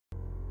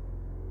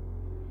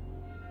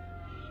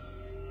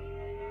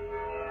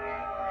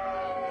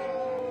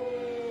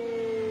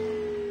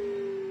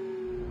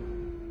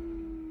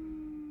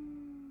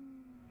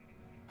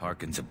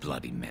Harkin's a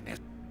bloody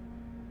menace.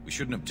 We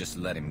shouldn't have just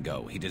let him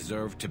go. He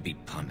deserved to be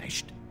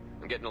punished.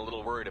 I'm getting a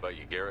little worried about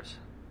you, Garrus.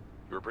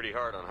 You were pretty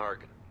hard on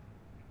Harkin.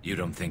 You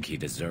don't think he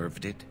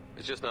deserved it?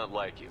 It's just not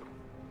like you.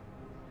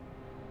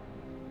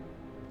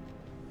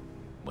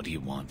 What do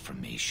you want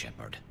from me,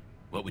 Shepard?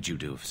 What would you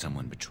do if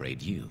someone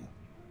betrayed you?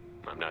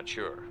 I'm not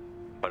sure,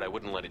 but I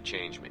wouldn't let it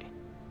change me.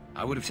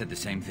 I would have said the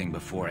same thing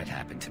before it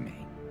happened to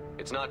me.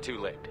 It's not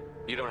too late.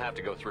 You don't have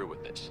to go through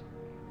with this.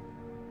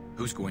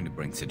 Who's going to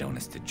bring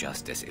Sidonis to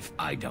justice if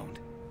I don't?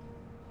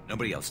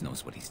 Nobody else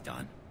knows what he's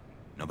done.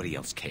 Nobody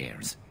else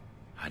cares.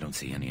 I don't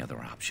see any other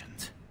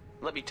options.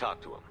 Let me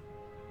talk to him.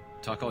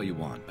 Talk all you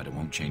want, but it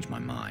won't change my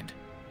mind.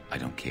 I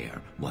don't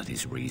care what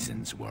his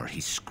reasons were. He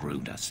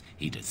screwed us.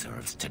 He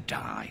deserves to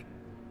die.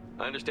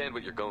 I understand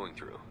what you're going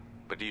through,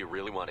 but do you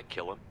really want to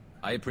kill him?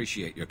 I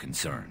appreciate your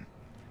concern,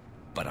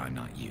 but I'm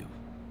not you.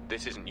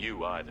 This isn't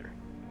you either.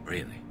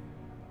 Really?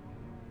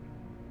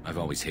 I've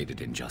always hated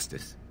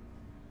injustice.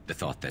 The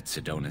thought that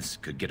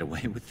Sidonis could get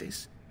away with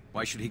this.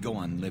 Why should he go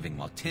on living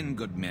while 10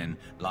 good men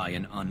lie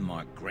in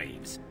unmarked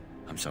graves?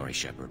 I'm sorry,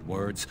 Shepard.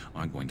 Words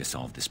aren't going to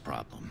solve this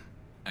problem.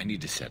 I need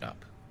to set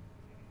up.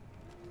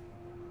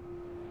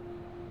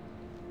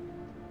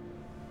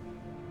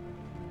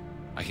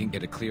 I can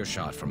get a clear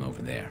shot from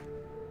over there.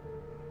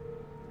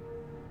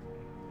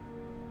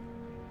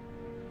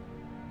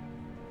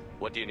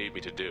 What do you need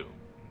me to do?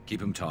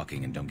 Keep him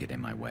talking and don't get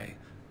in my way.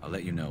 I'll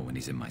let you know when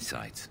he's in my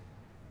sights.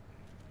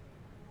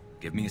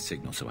 Give me a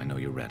signal so I know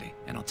you're ready,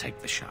 and I'll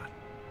take the shot.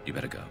 You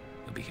better go.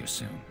 He'll be here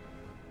soon.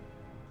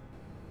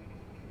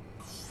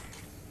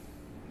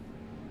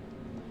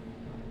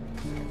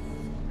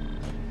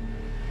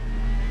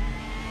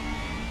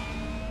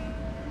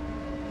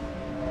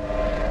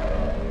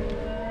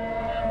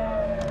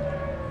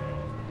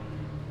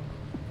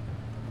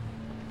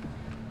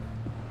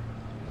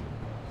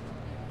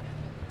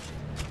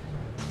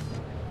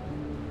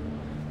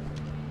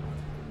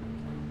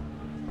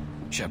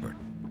 Shepard,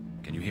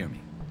 can you hear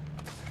me?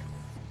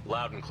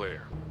 Loud and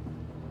clear.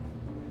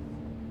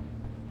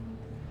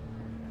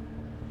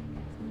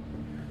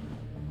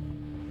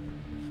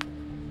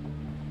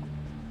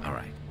 All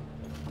right.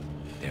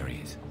 There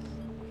he is.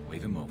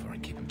 Wave him over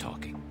and keep him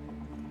talking.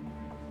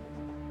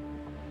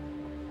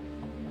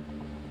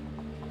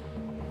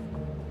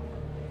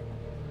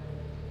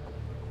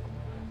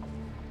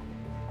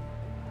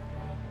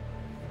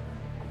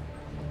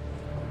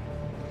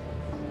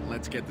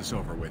 Let's get this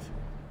over with.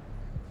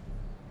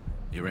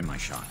 You're in my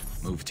shot.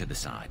 Move to the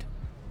side.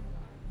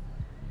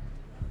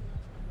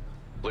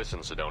 Listen,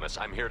 Sidonis,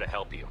 I'm here to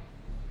help you.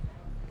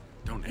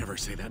 Don't ever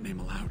say that name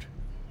aloud.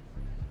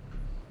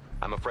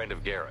 I'm a friend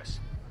of Garrus.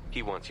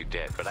 He wants you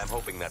dead, but I'm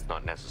hoping that's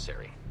not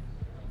necessary.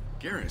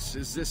 Garrus,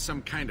 is this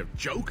some kind of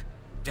joke?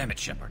 Damn it,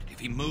 Shepard. If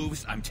he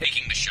moves, I'm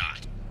taking the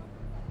shot.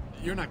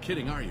 You're not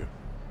kidding, are you?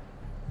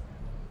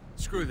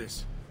 Screw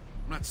this.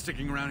 I'm not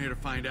sticking around here to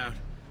find out.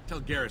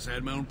 Tell Garrus I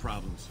had my own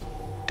problems.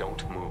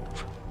 Don't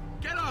move.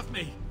 Get off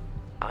me!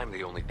 I'm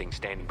the only thing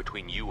standing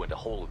between you and a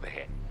hole in the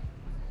head.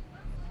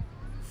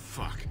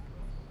 Fuck.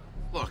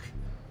 Look,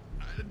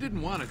 I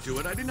didn't want to do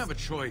it. I didn't have a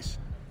choice.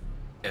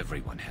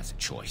 Everyone has a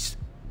choice.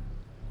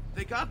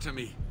 They got to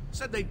me.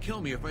 Said they'd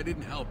kill me if I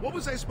didn't help. What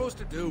was I supposed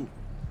to do?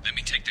 Let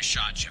me take the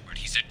shot, Shepard.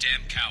 He's a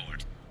damn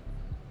coward.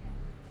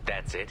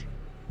 That's it?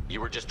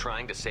 You were just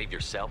trying to save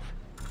yourself?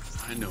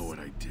 I know what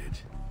I did.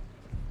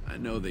 I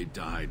know they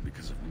died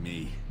because of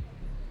me.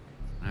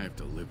 I have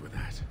to live with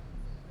that.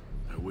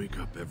 I wake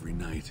up every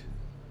night,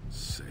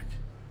 sick,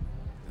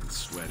 and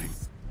sweating.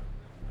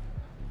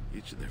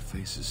 Each of their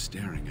faces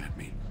staring at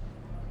me,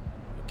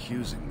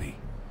 accusing me.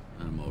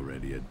 I'm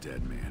already a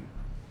dead man.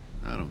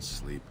 I don't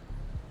sleep.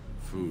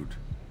 Food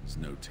has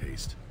no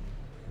taste.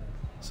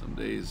 Some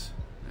days,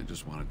 I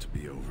just want it to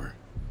be over.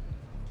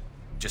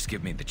 Just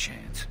give me the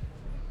chance.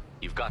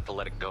 You've got to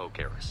let it go,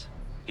 Garrus.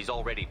 He's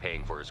already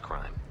paying for his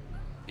crime.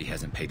 He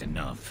hasn't paid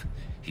enough.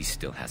 He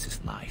still has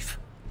his life.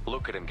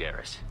 Look at him,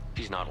 Garrus.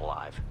 He's not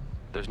alive.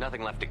 There's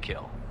nothing left to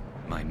kill.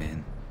 My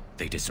men,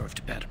 they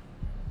deserved better.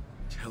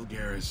 Tell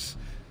Garrus...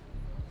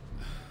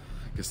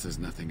 I guess there's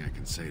nothing I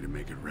can say to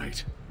make it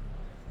right.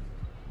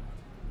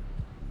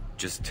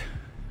 Just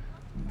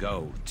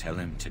go. Tell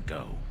him to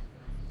go.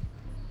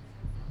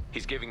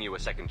 He's giving you a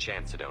second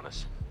chance,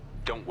 Sidonis.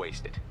 Don't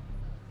waste it.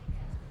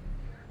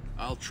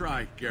 I'll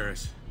try,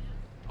 Garrus.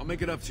 I'll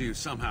make it up to you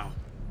somehow.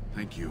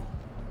 Thank you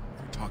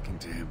for talking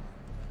to him.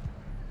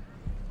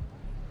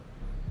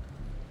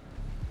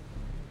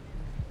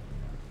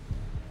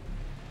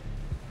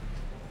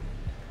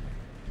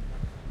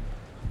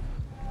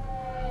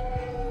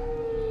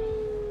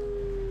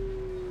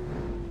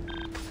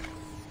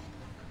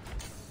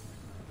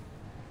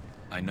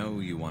 I know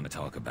you want to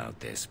talk about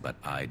this, but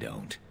I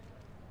don't.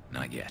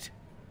 Not yet.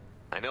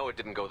 I know it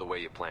didn't go the way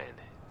you planned,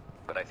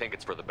 but I think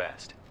it's for the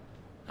best.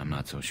 I'm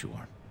not so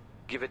sure.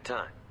 Give it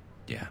time.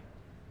 Yeah.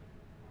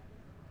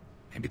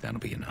 Maybe that'll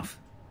be enough.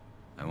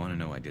 I want to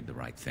know I did the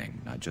right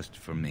thing, not just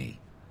for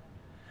me.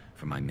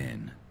 For my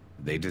men.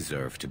 They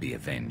deserve to be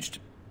avenged.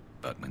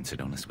 But when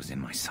Sidonis was in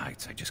my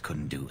sights, I just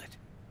couldn't do it.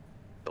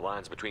 The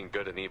lines between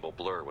good and evil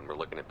blur when we're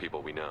looking at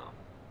people we know.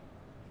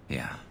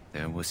 Yeah,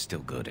 there was still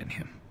good in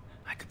him.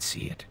 I could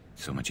see it.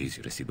 So much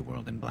easier to see the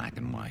world in black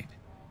and white.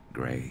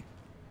 Gray?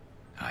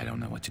 I don't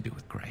know what to do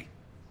with gray.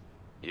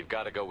 You've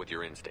got to go with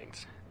your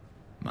instincts.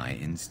 My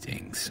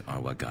instincts are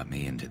what got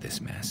me into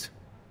this mess.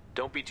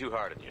 Don't be too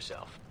hard on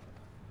yourself.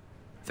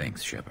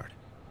 Thanks, Shepard.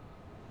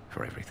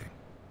 For everything.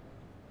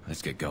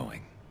 Let's get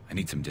going. I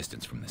need some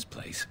distance from this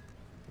place.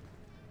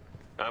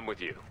 I'm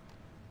with you.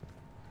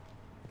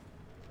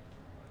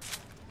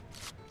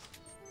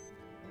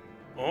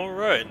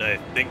 Alright, and I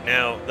think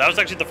now... That was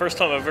actually the first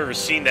time I've ever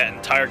seen that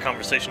entire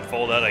conversation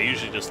fold out. I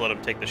usually just let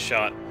him take the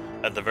shot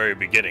at the very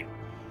beginning.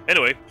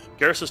 Anyway,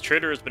 Garrus'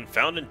 traitor has been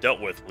found and dealt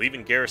with,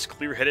 leaving Garrus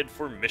clear-headed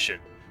for mission.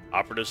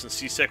 Operatives in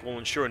C-Sec will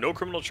ensure no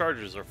criminal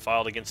charges are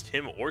filed against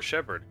him or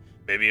Shepard.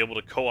 May be able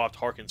to co-opt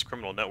Harkin's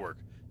criminal network,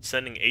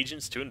 sending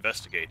agents to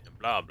investigate, and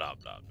blah blah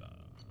blah blah.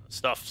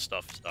 Stuff.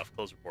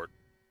 Close report.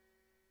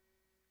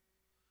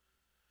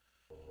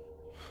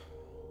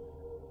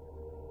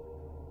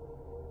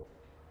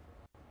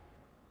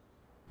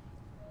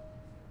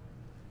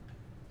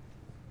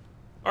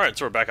 Alright,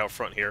 so we're back out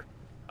front here.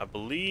 I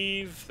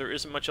believe there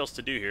isn't much else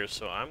to do here,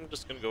 so I'm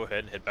just going to go ahead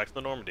and head back to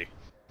the Normandy.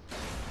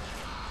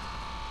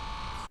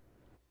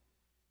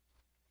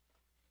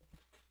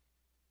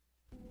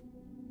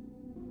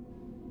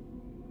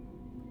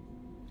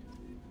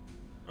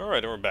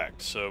 Alright, and we're back,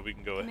 so we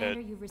can go ahead. Commander,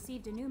 you've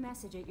received a new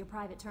message at your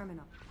private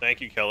terminal.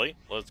 Thank you, Kelly.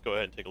 Let's go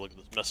ahead and take a look at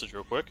this message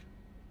real quick.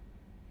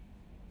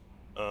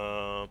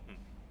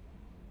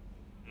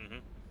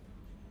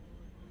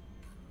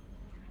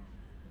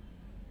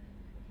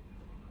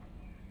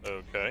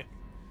 Okay.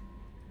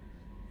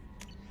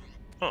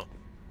 Huh.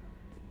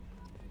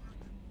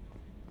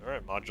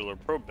 Alright, modular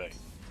probe bay.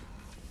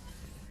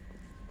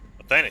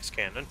 A Thanix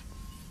cannon.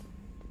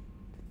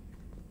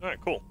 Alright,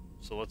 cool.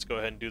 So let's go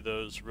ahead and do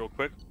those real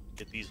quick.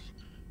 Get these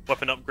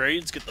weapon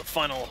upgrades, get the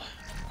final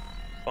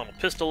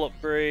pistol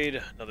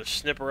upgrade, another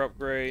snipper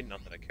upgrade,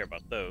 not that I care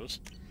about those.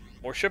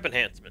 More ship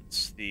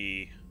enhancements.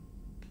 The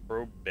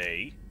probe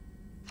bay,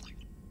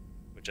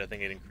 which I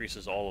think it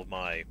increases all of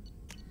my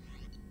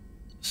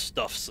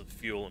stuffs of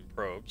fuel and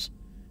probes,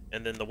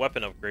 and then the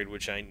weapon upgrade,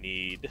 which I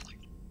need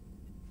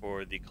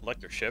for the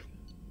collector ship,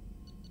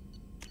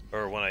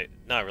 or when I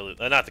not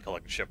the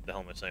collector ship. What the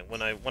hell am I saying?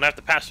 When I have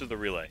to pass through the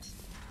relay.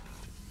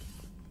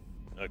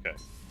 Okay,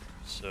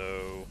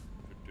 so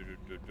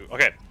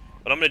okay,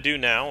 what I'm gonna do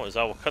now is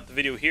I will cut the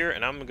video here,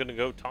 and I'm gonna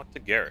go talk to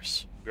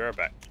Garrus. Be right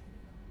back.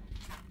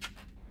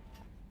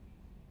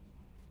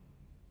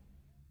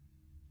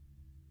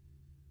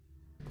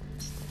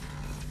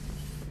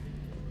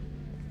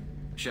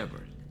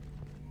 Shepard,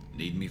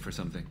 need me for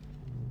something?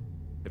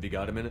 Have you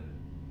got a minute?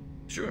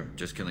 Sure,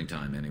 just killing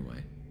time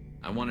anyway.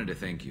 I wanted to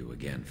thank you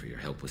again for your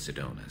help with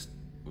Sidonis.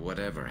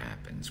 Whatever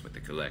happens with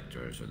the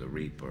Collectors or the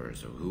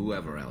Reapers or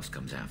whoever else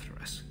comes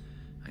after us,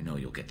 I know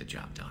you'll get the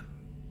job done.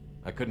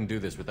 I couldn't do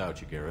this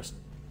without you, Garrus.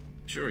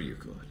 Sure you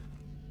could.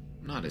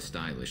 Not as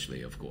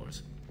stylishly, of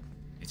course.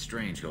 It's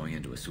strange going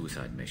into a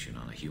suicide mission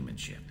on a human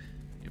ship.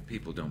 Your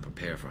people don't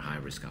prepare for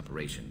high-risk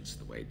operations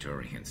the way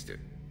Turians do.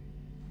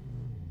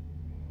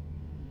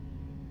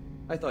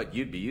 I thought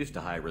you'd be used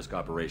to high-risk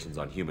operations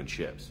on human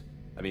ships.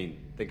 I mean,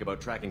 think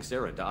about tracking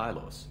Saren to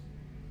Ilos.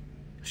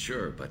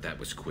 Sure, but that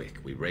was quick.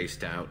 We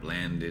raced out,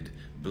 landed,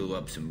 blew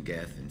up some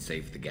Geth, and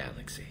saved the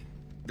galaxy.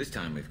 This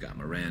time we've got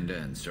Miranda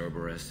and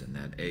Cerberus and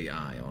that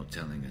AI all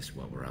telling us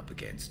what we're up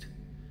against.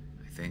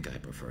 I think I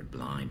preferred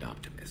blind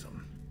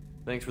optimism.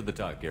 Thanks for the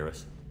talk,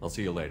 Garrus. I'll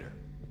see you later.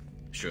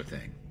 Sure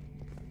thing.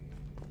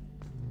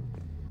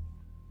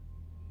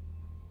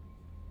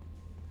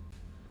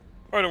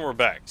 Alright, and we're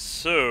back.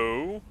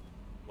 So,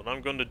 what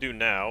I'm going to do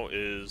now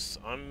is,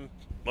 I'm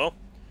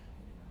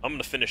going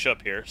to finish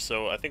up here.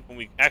 So, I think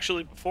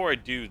before I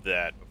do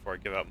that, before I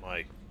give out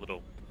my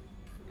little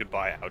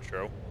goodbye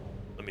outro,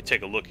 let me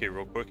take a look here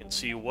real quick and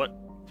see what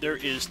there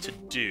is to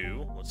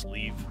do. Let's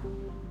leave.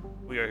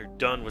 We are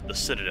done with the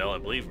Citadel. I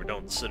believe we're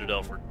done with the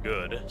Citadel for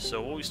good.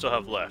 So, what do we still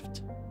have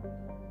left?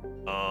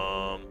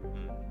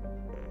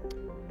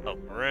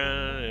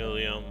 Miranda,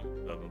 Ilium,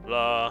 blah, blah,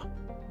 blah.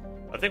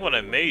 I think what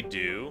I may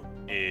do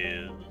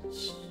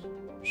is...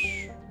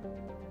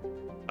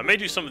 I may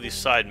do some of these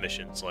side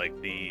missions, like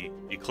the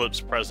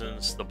Eclipse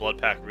Presence, the Blood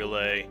Pack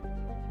Relay,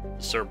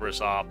 the Cerberus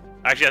Op.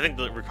 Actually, I think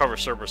the Recover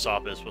Cerberus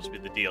Op is supposed to be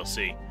the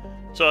DLC.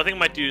 So I think I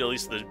might do at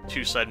least the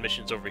 2 side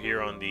missions over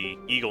here on the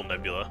Eagle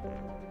Nebula.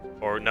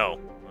 Or no,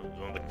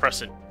 on the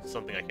Crescent,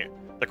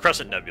 the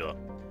Crescent Nebula.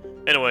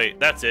 Anyway,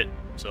 that's it.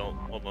 So,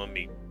 hold on, let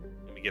me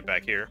get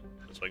back here,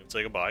 so I can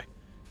say goodbye.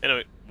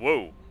 Anyway,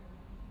 whoa,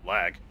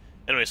 lag.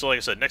 Anyway, so like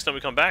I said, next time we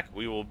come back,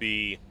 we will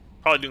be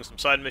probably doing some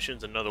side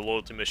missions, another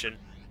loyalty mission.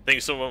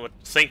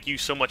 Thank you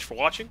so much for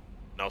watching,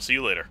 and I'll see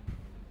you later.